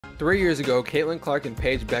3 years ago, Caitlin Clark and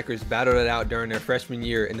Paige Bueckers battled it out during their freshman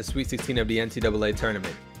year in the Sweet 16 of the NCAA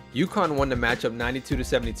tournament. UConn won the matchup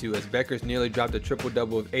 92-72 as Bueckers nearly dropped a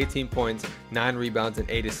triple-double of 18 points, 9 rebounds, and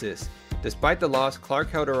 8 assists. Despite the loss,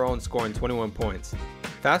 Clark held her own, scoring 21 points.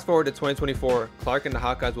 Fast forward to 2024, Clark and the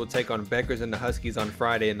Hawkeyes will take on Bueckers and the Huskies on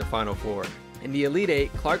Friday in the Final Four. In the Elite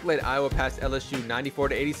Eight, Clark led Iowa past LSU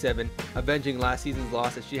 94-87, avenging last season's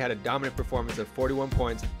loss as she had a dominant performance of 41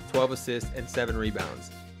 points, 12 assists, and 7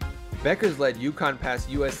 rebounds. Bueckers led UConn past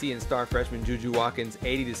USC and star freshman Juju Watkins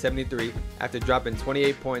 80-73 after dropping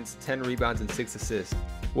 28 points, 10 rebounds, and 6 assists.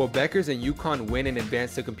 Will Bueckers and UConn win and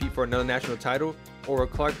advance to compete for another national title, or will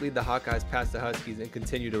Clark lead the Hawkeyes past the Huskies and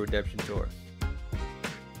continue the redemption tour?